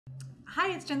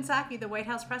Hi, it's Jen Psaki, the White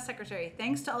House Press Secretary.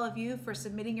 Thanks to all of you for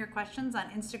submitting your questions on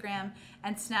Instagram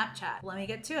and Snapchat. Let me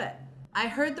get to it. I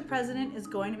heard the president is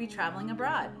going to be traveling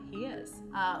abroad. He is.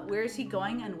 Where is he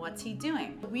going and what's he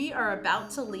doing? We are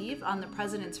about to leave on the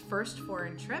president's first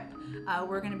foreign trip.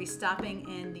 We're going to be stopping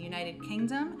in the United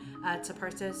Kingdom to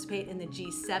participate in the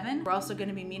G7. We're also going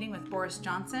to be meeting with Boris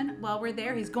Johnson while we're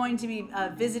there. He's going to be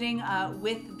visiting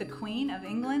with the Queen of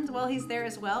England while he's there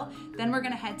as well. Then we're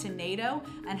going to head to NATO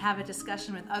and have a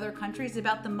discussion with other countries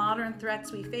about the modern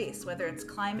threats we face, whether it's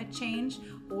climate change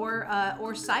or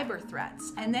cyber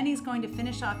threats. And then he's going to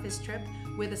finish off his trip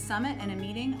with a summit and a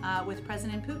meeting with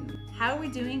President Putin. How are we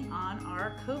doing on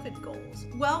our COVID goals?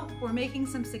 Well, we're making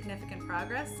some significant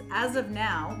progress. As of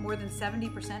now, more than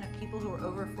 70% of people who are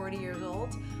over 40 years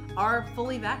old are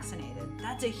fully vaccinated.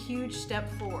 That's a huge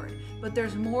step forward, but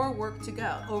there's more work to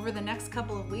go. Over the next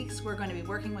couple of weeks, we're going to be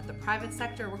working with the private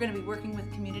sector. We're going to be working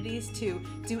with communities to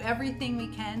do everything we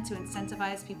can to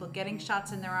incentivize people getting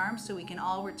shots in their arms so we can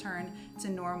all return to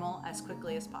normal as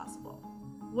quickly as possible.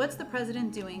 What's the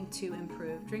president doing to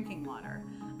improve drinking water?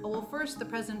 Well, first, the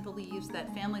president believes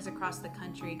that families across the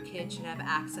country, kids, should have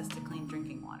access to clean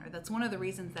drinking water. That's one of the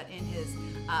reasons that in his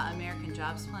American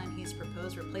Jobs Plan, he's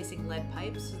proposed replacing lead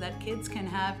pipes so that kids can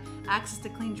have access to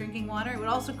clean drinking water. It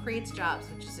also creates jobs,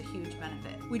 which is a huge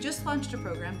benefit. We just launched a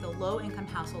program, the Low Income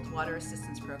Household Water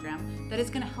Assistance Program, that is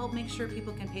going to help make sure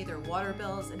people can pay their water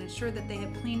bills and ensure that they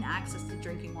have clean access to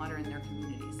drinking water in their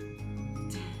communities.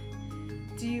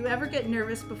 Do you ever get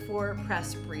nervous before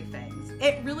press briefings?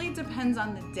 It really depends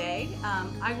on the day.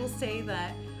 I will say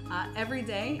that every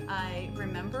day I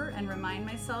remember and remind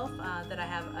myself that I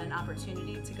have an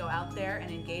opportunity to go out there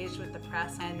and engage with the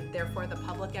press and therefore the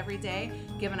public every day,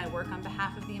 given I work on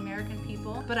behalf of the American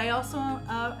people. But I also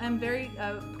am very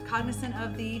cognizant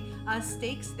of the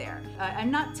stakes there.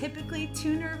 I'm not typically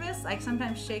too nervous. I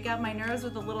sometimes shake out my nerves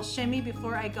with a little shimmy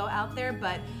before I go out there,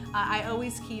 but I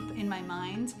always keep in my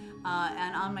mind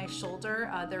and on my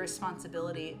shoulder the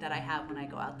responsibility that I have when I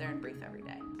go out there and brief every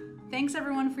day. Thanks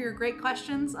everyone for your great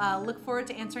questions. Look forward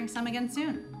to answering some again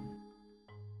soon.